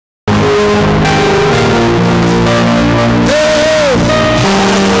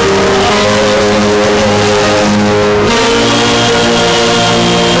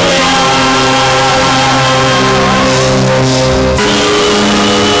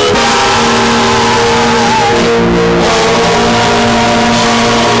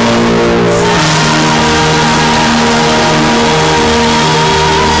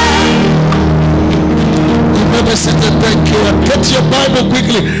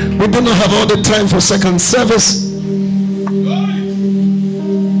We do not have all the time for second service.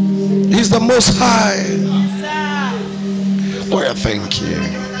 He's the Most High. Lord, thank you.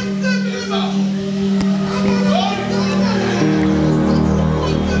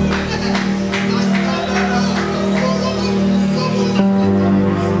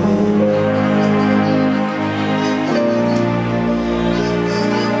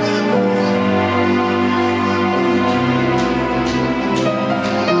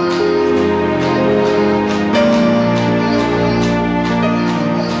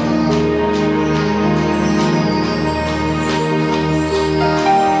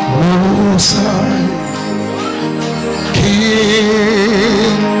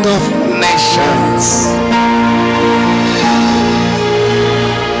 King of nations,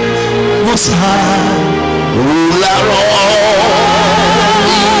 Most High, ruler of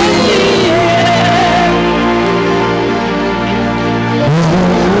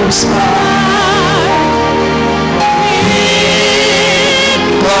Most High, King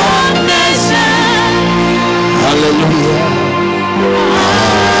of nations, hallelujah.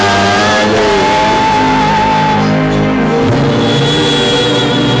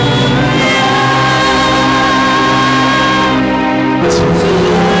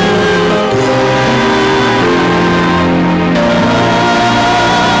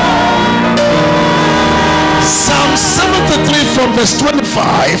 From verse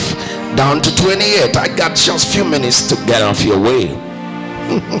 25 down to 28. I got just a few minutes to get off your way.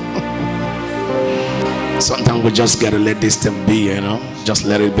 Sometimes we just gotta let this thing be, you know. Just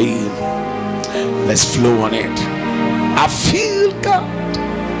let it be. Let's flow on it. I feel God.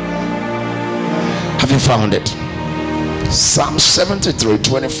 Have you found it? Psalm 73,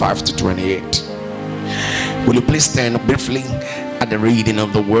 25 to 28. Will you please stand briefly at the reading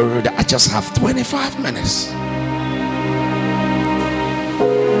of the word? I just have 25 minutes.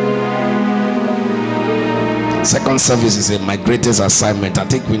 Second service is my greatest assignment. I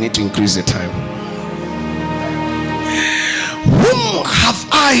think we need to increase the time. Whom have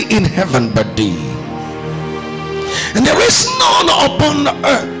I in heaven but thee? And there is none upon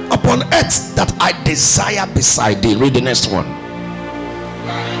earth that I desire beside thee. Read the next one.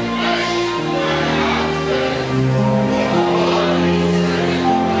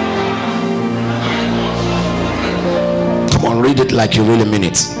 Come on, read it like you really mean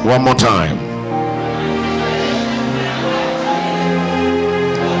it. One more time.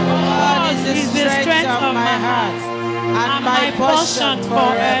 And my portion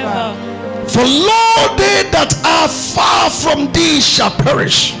forever. For lo, they that are far from thee shall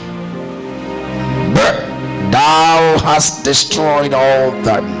perish, but thou hast destroyed all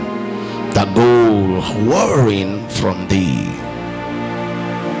them that go warring from thee.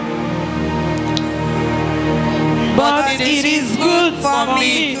 But it is good for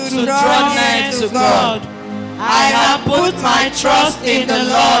me to draw nigh to God. I have put my trust in the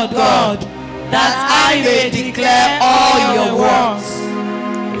Lord God, that I may declare all your works.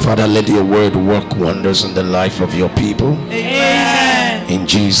 Father, let your word work wonders in the life of your people. Amen. In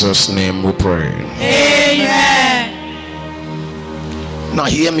Jesus' name we pray. Amen. Now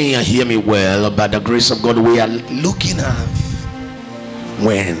hear me and hear me well. By the grace of God, we are looking at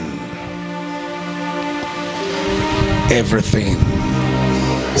when everything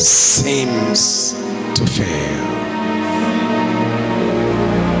seems to fail.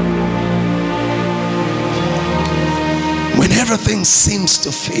 When everything seems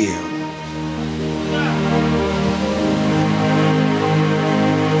to fail.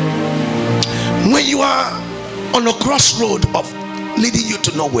 When you are on a crossroad of leading you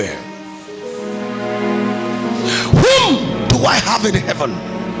to nowhere. Whom do I have in heaven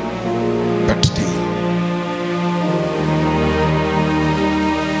but thee?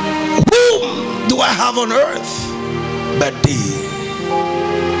 Whom do I have on earth but thee?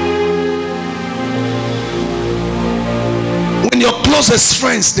 When your closest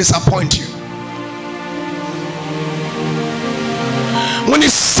friends disappoint you, when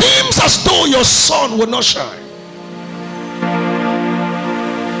it seems as though your sun will not shine,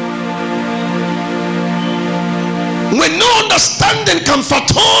 when no understanding can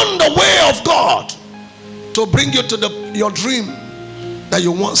fathom the way of God to bring you to your dream that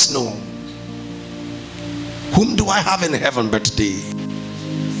you once knew. Whom do I have in heaven but thee?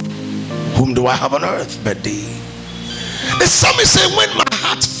 Whom do I have on earth but thee? The psalmist said, when my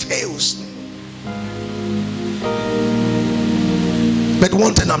heart fails me. But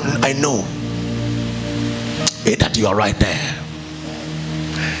one thing I know is that you are right there.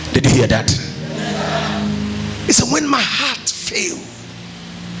 Did you hear that? He said, when my heart fails,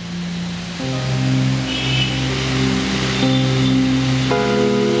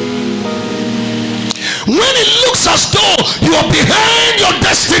 When it looks as though you are behind your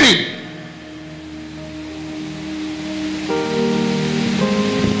destiny,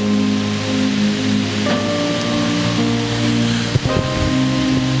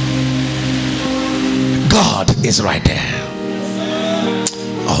 God is right there.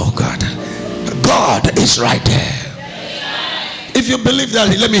 Oh God, God is right there. If you believe that,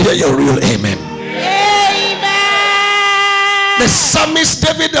 let me hear your real amen. Amen. The psalmist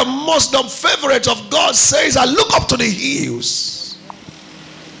David, the Muslim favorite of God, says, I look up to the hills.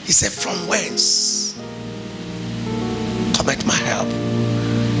 He said, from whence cometh my help?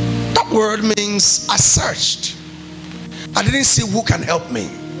 That word means I searched. I didn't see who can help me,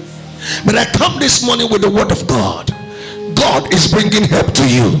 but I come this morning with the word of God. God is bringing help to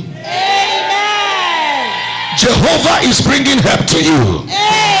you. Amen. Jehovah is bringing help to you.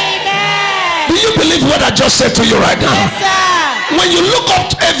 Amen. Do you believe what I just said to you right now? Yes, sir. When you look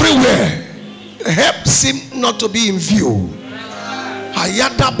up everywhere, help seems not to be in view. When you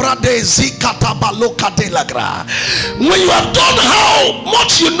have done how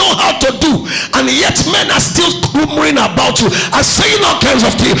much you know how to do, and yet men are still murmuring about you and saying all kinds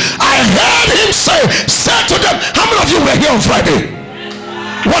of things. I heard him say to them, how many of you were here on Friday?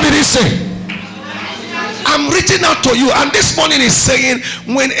 What did he say? I'm reaching out to you, and this morning he's saying,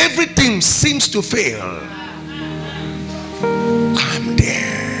 when everything seems to fail, I'm there.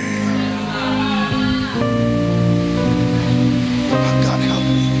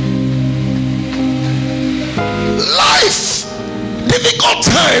 Life, difficult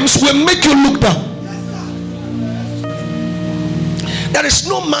times will make you look down. There is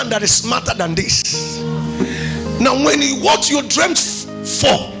no man that is smarter than this. Now when what you dreamt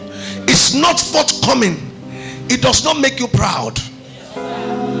for is not forthcoming, it does not make you proud.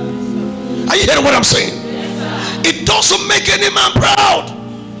 Are you hearing what I'm saying? It doesn't make any man proud.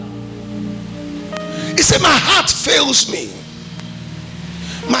 He said, my heart fails me.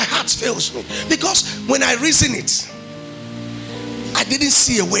 My heart fails me, because when I reason it, I didn't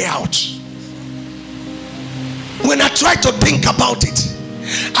see a way out. When I tried to think about it,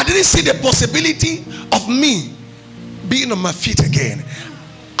 I didn't see the possibility of me being on my feet again.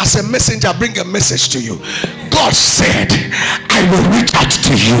 As a messenger, I bring a message to you. God said, I will reach out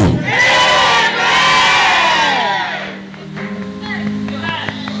to you.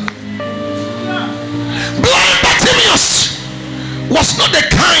 Blind Bartimaeus was not the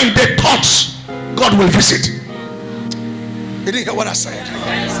kind they thought God will visit. You didn't hear what I said?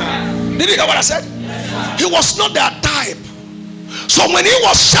 Did you hear what I said? He was not their type. So when he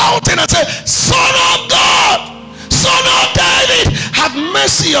was shouting and said, Son of God, Son of David, have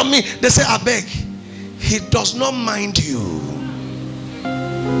mercy on me, they said, I beg. He does not mind you.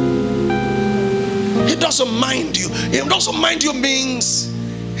 He doesn't mind you. He doesn't mind you means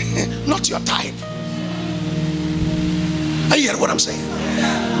not your type. Are you hearing what I'm saying?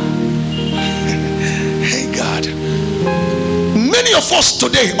 Hey God, many of us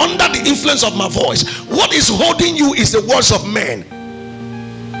today, under the influence of my voice, what is holding you is the words of men.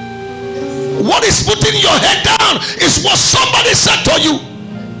 What is putting your head down is what somebody said to you.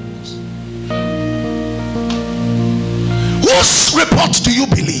 Whose report do you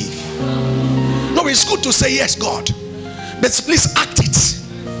believe? No, it's good to say yes, God, but please act it.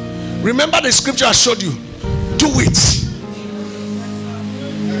 Remember the scripture I showed you. Do it.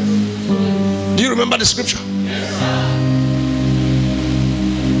 Do you remember the scripture?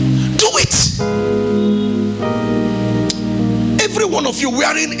 Do it. Every one of you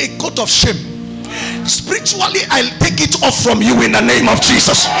wearing a coat of shame, spiritually I'll take it off from you in the name of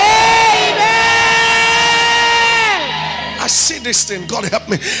Jesus. Amen. I see this thing. God help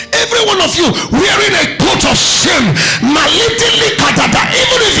me. Every one of you wearing a coat of shame,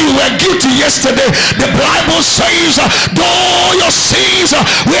 even if you were guilty yesterday, the Bible says, though your sins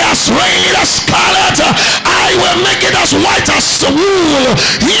were as red as scarlet, I will make it as white as wool.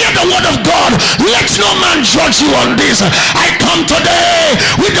 Hear the word of God. Let no man judge you on this. I come today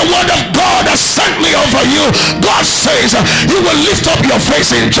with the word of God that sent me over you. God says, you will lift up your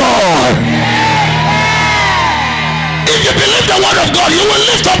face in joy. If you believe the word of God, you will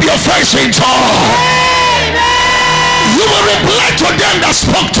lift up your face in joy. You will reply to them that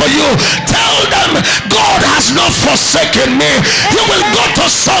spoke to you. Tell them, God has not forsaken me. You will go to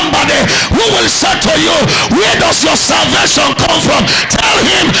somebody who will say to you, where does your salvation come from? Tell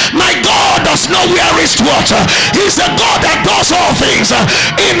him, my God does not wear wristwatch. He's the God that does all things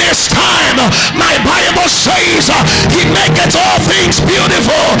in his time. My Bible says he maketh all things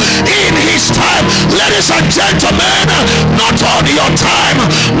beautiful in his time. Ladies and gentlemen, not on your time,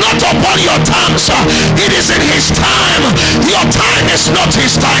 not upon your terms. It is in his time. Your time is not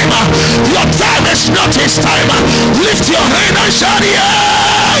his time. Your time it's not his time. Lift your hand and shout,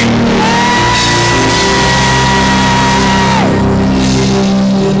 yeah.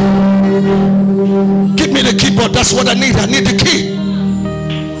 Give me the keyboard. That's what I need. I need the key.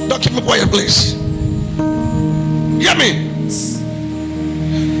 Don't keep me quiet, please. Hear me.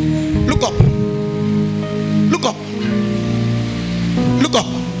 Look up. Look up. Look up.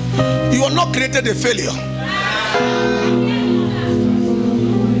 You are not created a failure.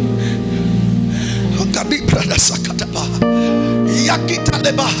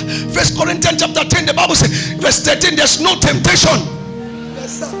 First Corinthians chapter 10, the Bible says, verse 13, there's no temptation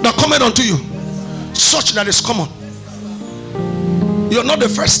that cometh unto you, such that is common. You're not the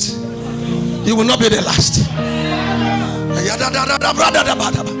first. You will not be the last.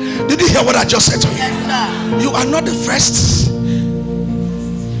 Did you hear what I just said to you? Yes, sir. You are not the first.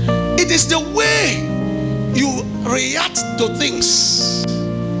 It is the way you react to things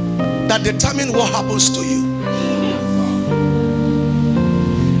that determine what happens to you.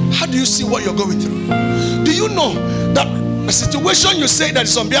 How do you see what you're going through? Do you know that a situation you say that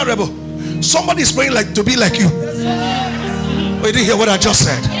is unbearable, somebody is praying like to be like you? Oh, you didn't hear what I just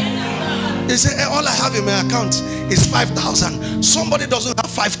said? He said, hey, all I have in my account is 5,000. Somebody doesn't have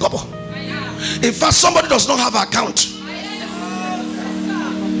 5 kobo. In fact, somebody does not have an account.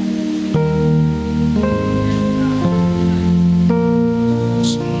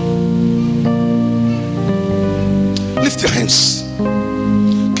 Lift your hands.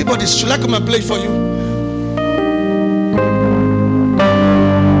 Keyboard, should I come and play for you?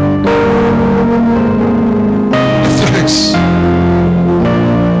 Lift your hands.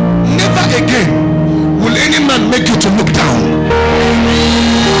 Never again will any man make you to look down.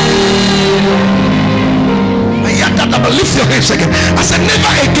 Lift your hands again. I said,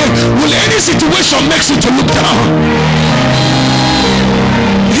 never again will any situation make you to look down.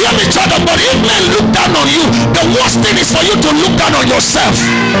 Hear me, child of God. If men look down on you, the worst thing is for you to look down on yourself.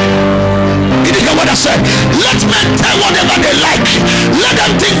 You didn't hear what I said? Let men tell whatever they like. Let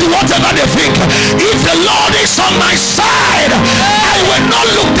them think whatever they think. If the Lord is on my side, I will not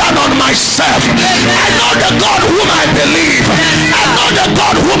look down on myself. I know the God whom I believe. I know the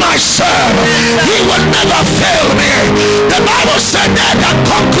God whom I serve. He will never fail me. The Bible said that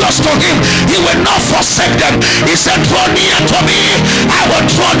come close to him, he will not forsake them. He said, draw near to me, I will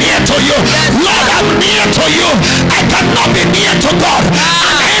draw near to you. Lord, I'm near to you. I cannot be near to God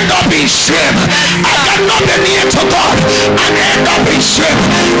and end up in shame. I cannot be near to God and end up in shame.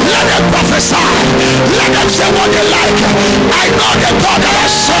 Let them prophesy. Let them say what they like. I know the God that I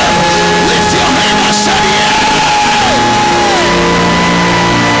serve. Lift your hand and say, yeah.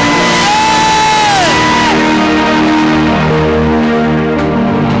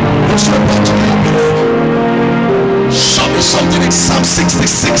 What's about to happen? Show me something in Psalm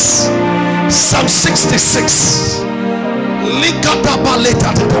 66. Psalm 66. Likataba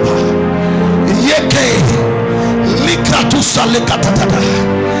letataba. Yeke. Likratusa lekatatata.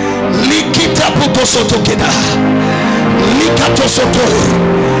 Likitaputosotokeda. Likatosoto.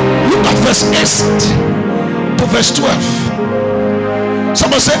 Look at verse 8 to verse 12.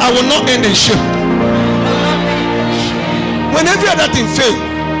 Somebody say, I will not end in shame. When every other thing fails,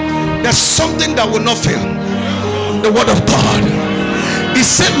 there's something that will not fail. The word of God. He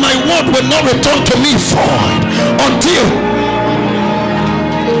said, my word will not return to me void until.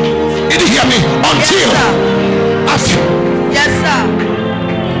 Did you hear me? Until. Yes, sir. Yes, sir.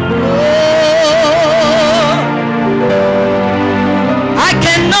 I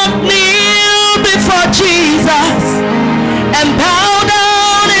cannot kneel before Jesus and bow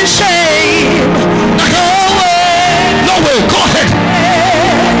down in shame. No way. No way. Go ahead.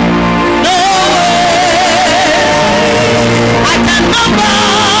 No way. I cannot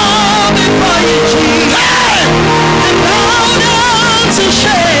bow before you, Jesus, and bow down to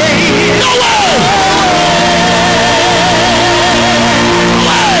shame. No way.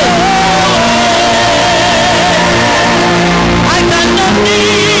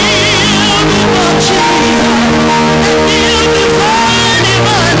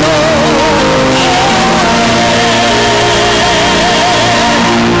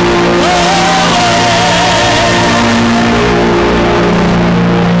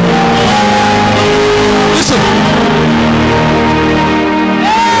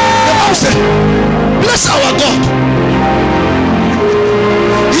 Bless our God.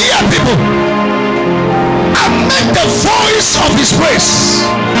 Hear people, and make the voice of his praise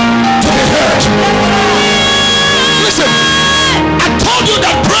to be heard. Listen, I told you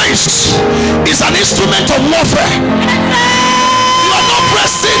that praise is an instrument of warfare. You are not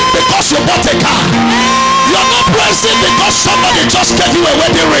pressing because you bought a car. You are not praising because somebody just gave you a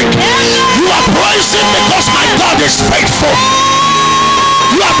wedding ring. You are praising because my God is faithful.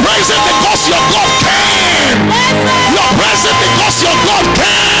 You are praising because your God can. You are praising because your God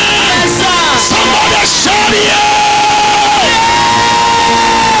can. Somebody shout yeah.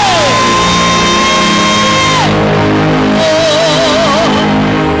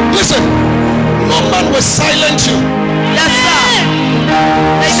 Listen, no man will silence you. Yes, sir.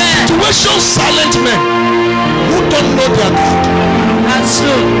 Amen. Situation silent men who don't know their God. That's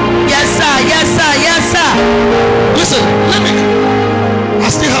true. Yes, sir. Yes, sir. Yes, sir. Listen, I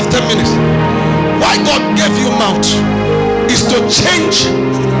still have 10 minutes. Why God gave you mouth is to change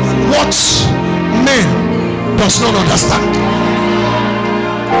what man does not understand.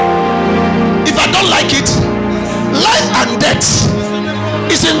 If I don't like it, life and death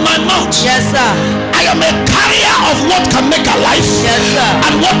is in my mouth. Yes, sir. I am a carrier of what can make a life. Yes, sir.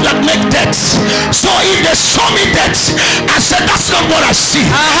 And what can make death. So if they show me death, I said that's not what I see.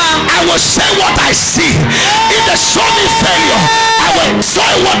 I will say what I see. If they show me failure, I will say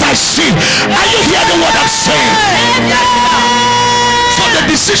what I see. Are you hearing what I'm saying? Yes, So the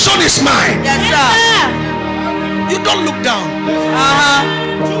decision is mine. yes, sir. You don't look down.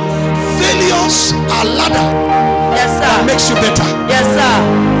 Failures are ladder. Yes, sir. That makes you better. Yes, sir.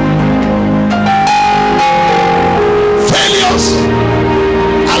 Failures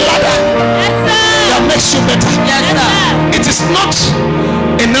are ladder. Yes, sir. That makes you better. Yes, sir. It is not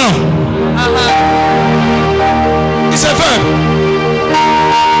a noun. It's a verb.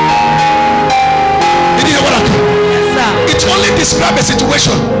 Did you hear what I mean? Yes, sir. It only describes a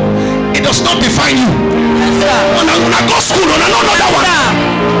situation. It does not define you. Yes, sir. When I go school, when I know another one.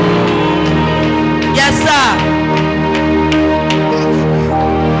 Yes, sir.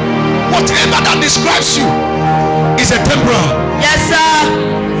 Whatever that describes you is a temporal. Yes, sir.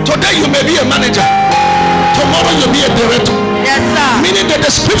 Today you may be a manager. Tomorrow you'll be a director. Yes, sir. Meaning the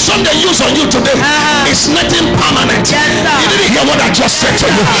description they use on you today is nothing permanent. Yes, sir. You didn't hear what I just said to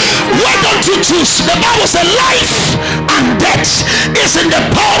you. Why don't you choose? The Bible says life and death is in the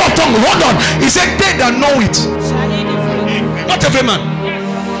power of tongue. Hold on. He said they that know it. Not every man.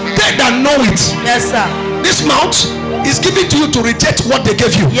 They that know it. Yes, sir. This mouth is given to you to reject what they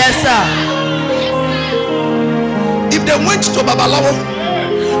gave you. Yes, sir. If they went to Babalawo,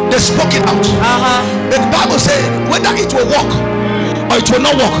 they spoke it out. The Bible says whether it will work or it will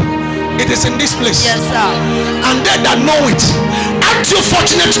not work, it is in this place. Yes, sir. And they that know it, aren't you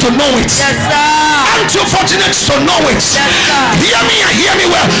fortunate to know it? Yes, sir. Aren't you fortunate to know it? Yes, sir. Hear me and hear me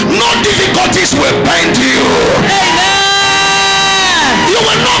well. No difficulties will bind you. Amen. You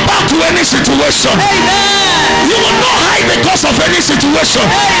will not bow to any situation. Amen. You will not hide because of any situation.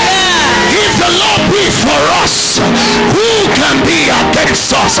 Amen. If the Lord be for us, who can be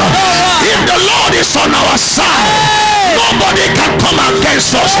against us? If the Lord is on our side, nobody can come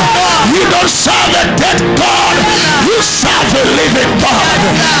against us. You don't serve a dead God. You serve a living God.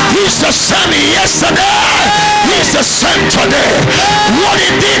 He's the same yesterday. He's the same today. What he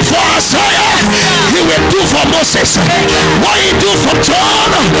did for Isaiah, he will do for Moses. What he did for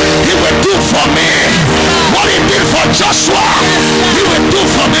John, he will do for me. What he did for Joshua, he will do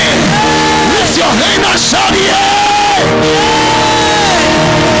for me. Lift your hand and shout yeah.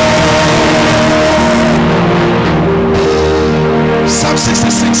 Psalm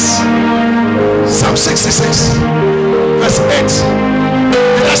 66. Psalm 66 verse 8.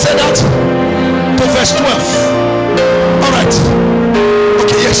 Did I say that? To verse 12. All right.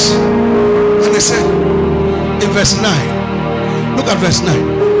 Okay, yes. And they said in verse 9. Look at verse 9.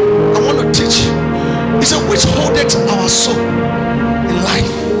 I want to teach. He said, which holdeth our soul in life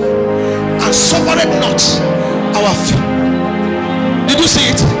and suffereth not our fear. Did you see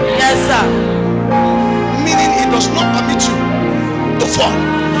it? Yes, sir. Meaning it does not permit you to fall.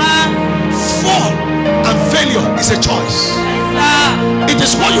 Fall and failure is a choice. It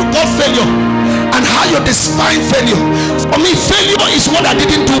is what you call failure and how you define failure. For me, failure is what I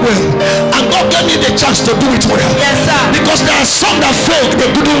didn't do well, and God gave me the chance to do it well. Yes, sir. Because there are some that failed, they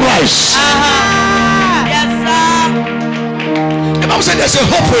couldn't rise. Yes, sir. The Bible said there's a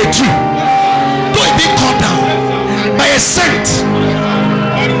hope for a tree, though it be cut down by a scent.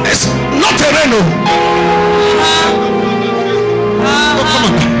 It's not a rain. Oh, come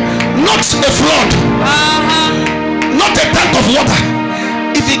on. Not a flood. Not a tank of water.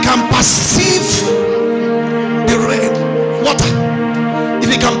 If he can perceive the rain, water, if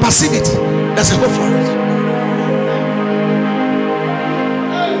he can perceive it, there's a hope for it.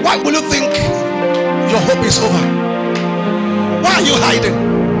 Why will you think your hope is over? Why are you hiding?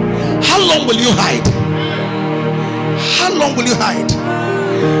 How long will you hide? How long will you hide?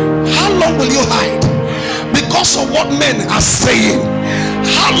 How long will you hide? Because of what men are saying.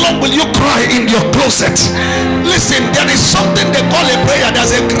 How long will you cry in your closet? Listen, there is something they call a prayer.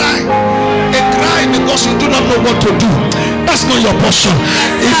 There's a cry. A cry because you do not know what to do. That's not your portion.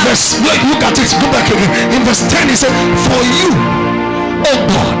 In verse, look at it, go back again. In verse 10 he said, for you, oh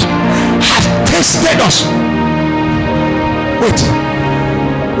God, have tasted us. Wait,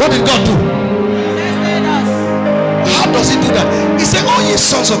 what did God do? How does he do that? He said, oh ye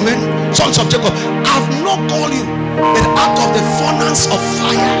sons of men, sons of Jacob, I've not called you but out of the furnace of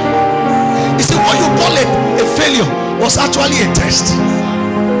fire. He said, what you call it a failure was actually a test.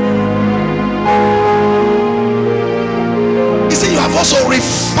 He said, you have also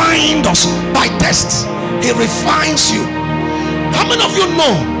refined us by tests. He refines you. How many of you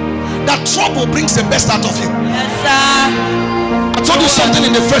know that trouble brings the best out of you? Yes, sir. I told you something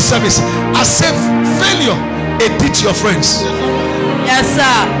in the first service. I said failure edit your friends. Yes,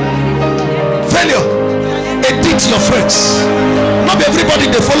 sir. Failure edit your friends. Not everybody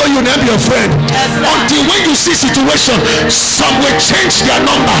they follow you and be your friend. Yes, until when you see situation, some will change their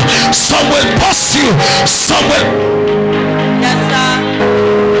number, some will post you, some will. Yes, sir.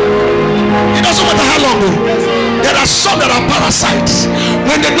 It doesn't matter how long. There are some that are parasites.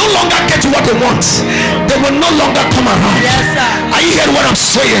 When they no longer get what they want, they will no longer come around. Yes, sir. Are you hearing what I'm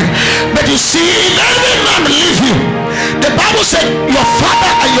saying? But you see, if every man leave you, the Bible said your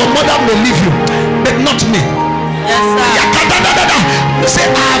father and your mother may leave you, but not me. Yes, sir. They say,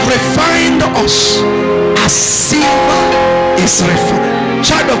 I have refined us as silver is refined.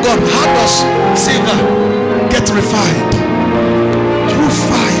 Child of God, how does silver get refined? Through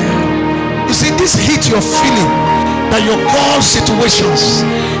fire. You see, this heat you're feeling, that your call situations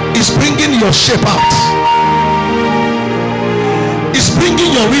is bringing your shape out. It's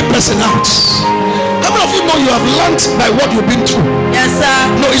bringing your real person out. How many of you know you have learned by what you've been through? Yes, sir.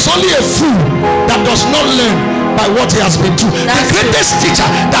 No, it's only a fool that does not learn by what he has been through. The greatest teacher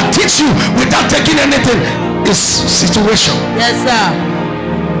that teaches you without taking anything is situation. Yes, sir.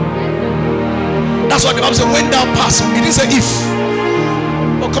 That's what the Bible said, when thou pass. It didn't say if.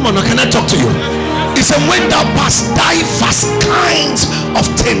 Oh, come on now, can I talk to you? He said, when thou pass diverse kinds of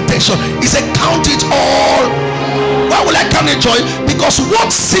temptation. He said, count it all. Why will I count it joy? Because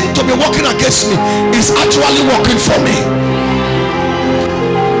what seemed to be working against me is actually working for me.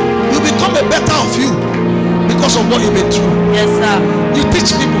 You become a better of you because of what you've been through. Yes, sir. You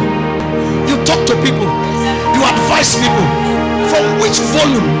teach people, you talk to people, you advise people. From which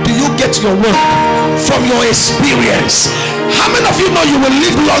volume do you get your word? From your experience. How many of you know you will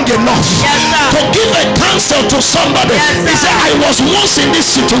live long enough to give a counsel to somebody? He said, I was once in this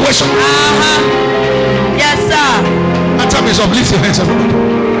situation. Yes, sir. My time is up. Lift your hands, everybody.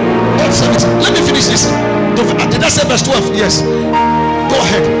 Let me finish this. Did I say verse 12? Yes. Go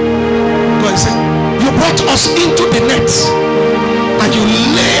ahead. Go ahead. Say, you brought us into the net and you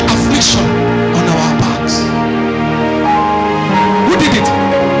lay affliction on our backs. Who did it?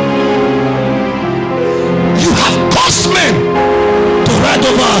 You have caused men to ride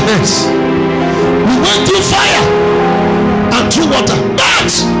over our heads. We went through fire and through water. But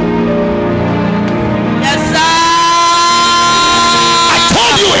yes, sir. I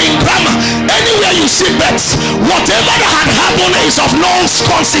told you in grammar, anywhere you see bets, whatever that had happened is of no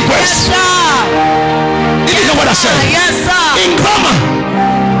consequence. Yes, sir. Did you hear what I said? Yes, sir. In grammar,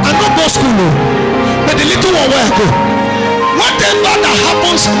 I don't go school, no, but the little one where I go, whatever that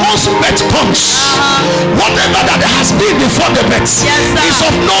happens once bet comes, whatever that has been before the bet is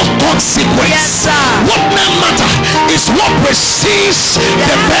of no consequence. What may matter is what precedes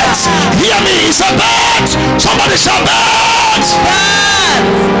the bet. Hear me, it's a bet. Somebody shall bet.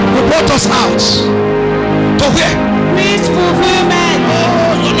 You brought us out to where? Reach fulfillment.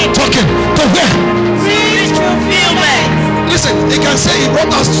 Oh, you're not talking. To where? Reach fulfillment. Listen, he can say he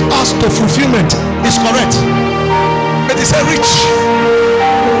brought us to fulfillment. It's correct. But he said rich.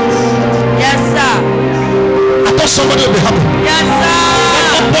 Yes, sir. I thought somebody will be happy. Yes, sir.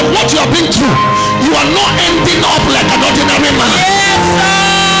 But what you have been through, you are not ending up like an ordinary man. Yes, sir.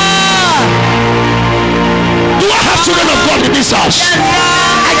 Do I have children of God in this house? Yes, sir.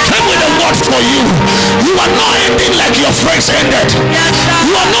 I came with a word for you. You are not ending like your friends ended. Yes,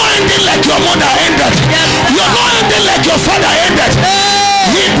 sir. You are not ending like your mother ended. Yes, sir. You are not ending like your father ended.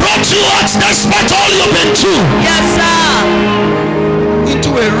 He brought you out despite all you've been through. Yes, sir. Into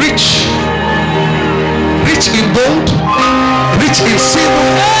a rich in gold, rich in silver,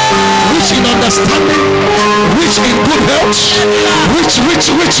 rich in understanding, rich in good health, rich.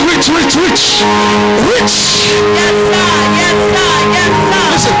 Yes, sir. Yes, sir. Yes, sir.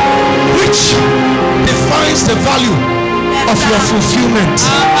 Listen, rich defines the value of your fulfillment.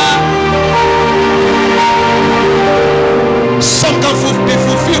 Some can be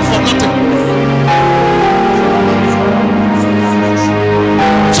fulfilled for nothing.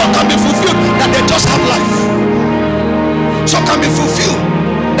 Some can be fulfilled that they just have life. Some can be fulfilled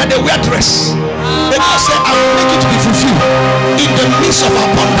that they wear dress. They God say, I will make you to be fulfilled in the midst of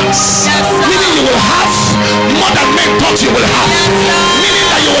abundance. Meaning you will have more than men thought you will have. Meaning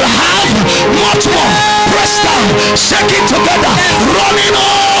that you will have much more. Press down, shake it together, running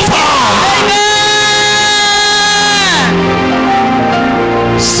over.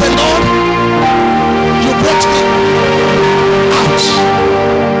 Say, Lord, you brought me out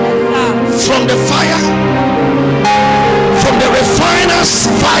from the fire, from the refiner's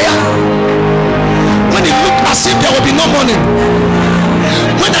fire. When it looked as if there will be no money,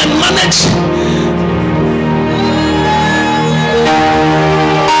 when I managed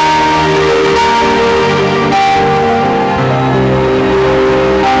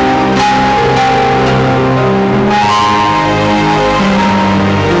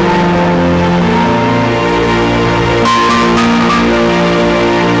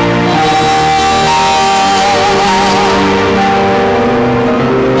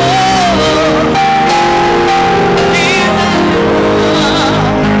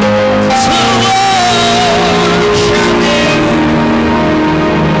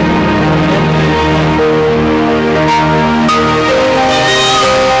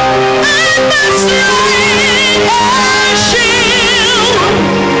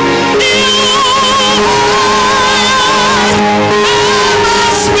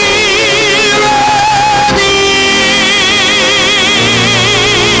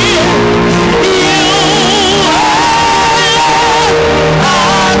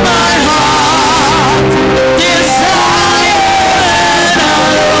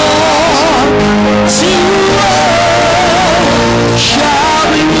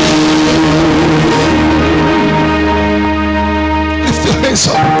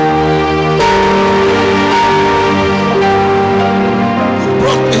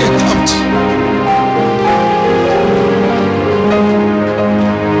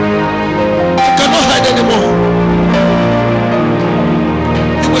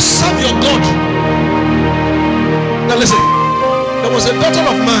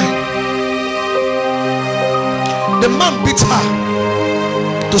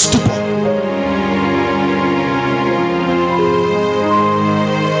to stupor.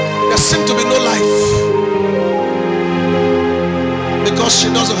 There seemed to be no life because she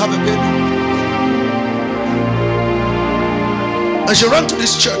doesn't have a baby. And she ran to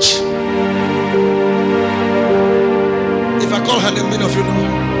this church. If I call her name, many of you know.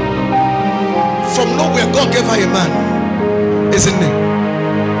 From nowhere, God gave her a man, isn't it?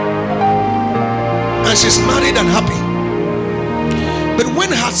 And she's married and happy. But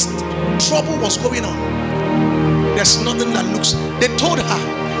when her trouble was going on, there's nothing that looks. They told her,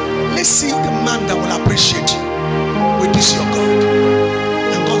 let's see the man that will appreciate you with this your God.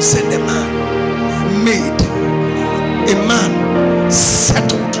 And God sent a man made, a man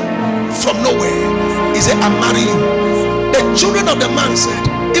settled from nowhere. He said, I'm marrying you. The children of the man said,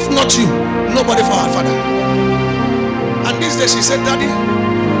 if not you, nobody for our father. And this day she said, Daddy,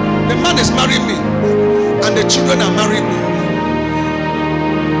 the man is marrying me and the children are marrying me.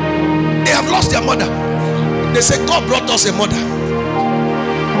 They have lost their mother. They say God brought us a mother.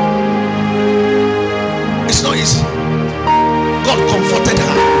 It's not easy. God comforted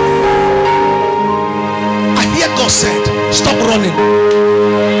her. I hear God said, stop running.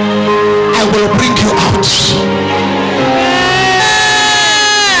 I will bring you out.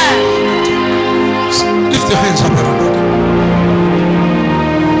 Lift your hands up, everybody.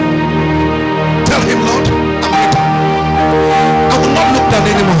 Tell him, Lord, I'm ready. I will not look down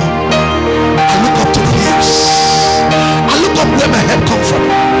anymore. I look up to the hills. I look up where my help comes from.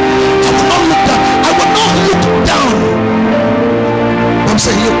 I will not look down. I will not look down. I'm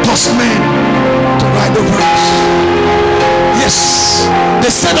saying you cause men to ride over us. Yes,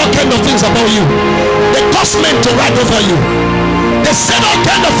 they said all kind of things about you. They cause men to ride over you. They said all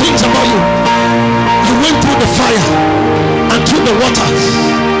kind of things about you. You went through the fire and through the waters.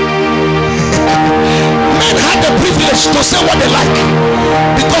 Men had the privilege to say what they like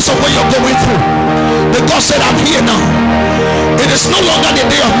because of what you're going through. But God said, I'm here now. It is no longer the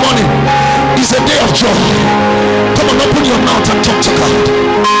day of mourning. It's a day of joy. Come on, open your mouth and talk to God.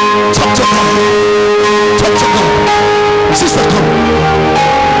 Talk to God. Talk to God. Sister, come.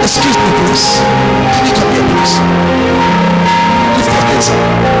 Excuse me, please. Can you come here, please? Lift your hands up.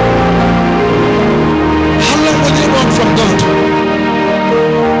 How long will you run from God?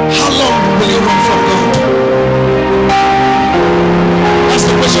 How long will you run from God? That's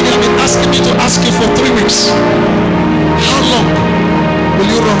the question you have been asking me to ask you for 3 weeks. How long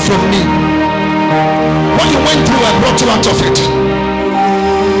from me. What you went through, I brought you out of it.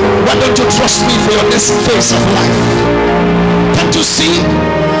 Why don't you trust me for your next phase of life? Can't you see?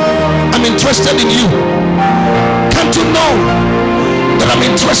 I'm interested in you. Can't you know that I'm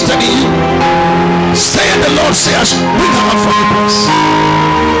interested in you? Say the Lord, say I should bring her out from the place.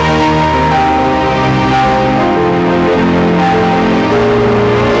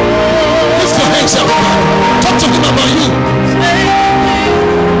 Lift your hands, everybody. Talk to him about you.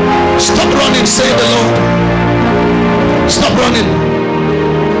 Stop running, say the Lord. Stop running.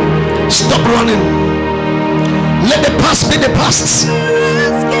 Stop running. Let the past be the past.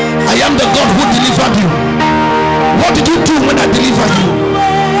 I am the God who delivered you. What did you do when I delivered you?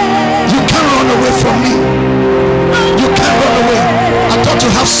 You can't run away from me. You can't run away. I thought you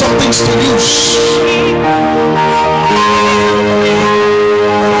have some things to use.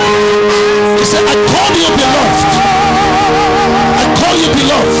 He said, I call you beloved. I call you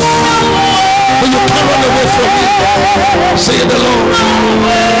beloved. But you can't run away from me. Say the Lord.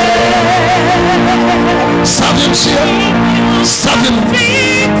 Serve him, serve him.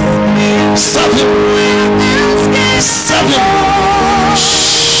 Serve him. Serve him.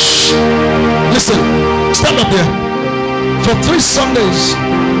 Shh. Listen, stand up there. For 3 Sundays,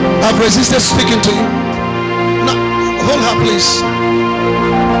 I've resisted speaking to you. Now, hold her, please.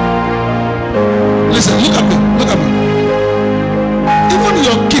 Listen, look at me. Look at me. Even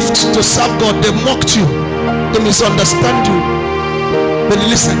your gift to serve God, they mocked you. They misunderstand you. But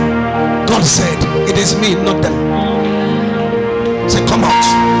listen, God said, it is me, not them. Say, come out.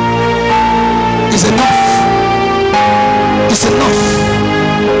 It's enough. It's enough.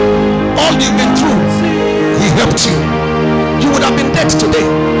 All you've been through, he helped you. You would have been dead today.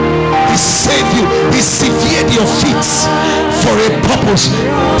 He saved you. He severed your feet for a purpose.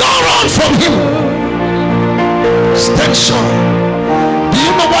 Don't run from him. Stand sure. Do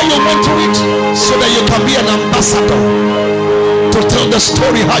you know why you went through it? So that you can be an ambassador to tell the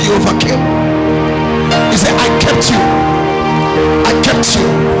story how you overcame. He said, I kept you. I kept you.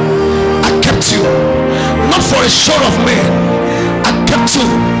 I kept you. Not for a show of men. I kept you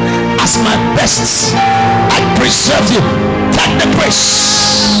as my best. I preserve you. Take the grace.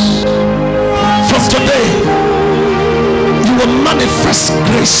 From today, you will manifest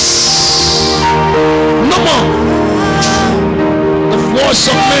grace. No more. The voice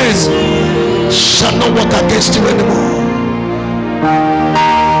of men shall not work against you anymore.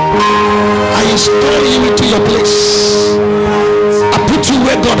 I install you into your place. I put you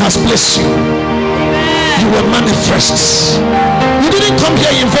where God has placed you. You will manifest. You didn't come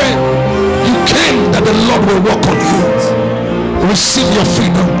here in vain. You came that the Lord will work on you. Receive your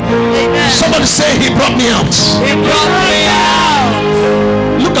freedom. Somebody say, he brought me out. He brought me out.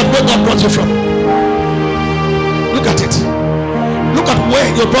 Look at where God brought you from. Look at it. Look at where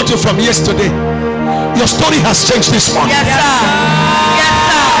he brought you from yesterday. Your story has changed this morning. Yes, sir. Yes,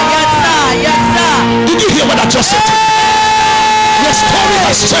 sir. Yes, sir. Yes, sir. Did you hear what I just said? Your story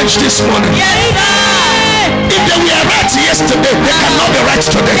has changed this morning. Yes, sir. If they were right yesterday, they cannot be right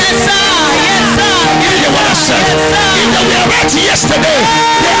today. Yes, sir. Yes, sir. Did you hear what I said? Yes, sir. If they were right yesterday,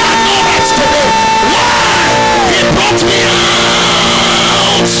 they are not right today. Why? He brought me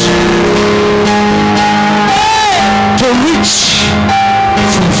out to reach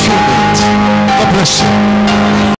fulfillment. God bless you.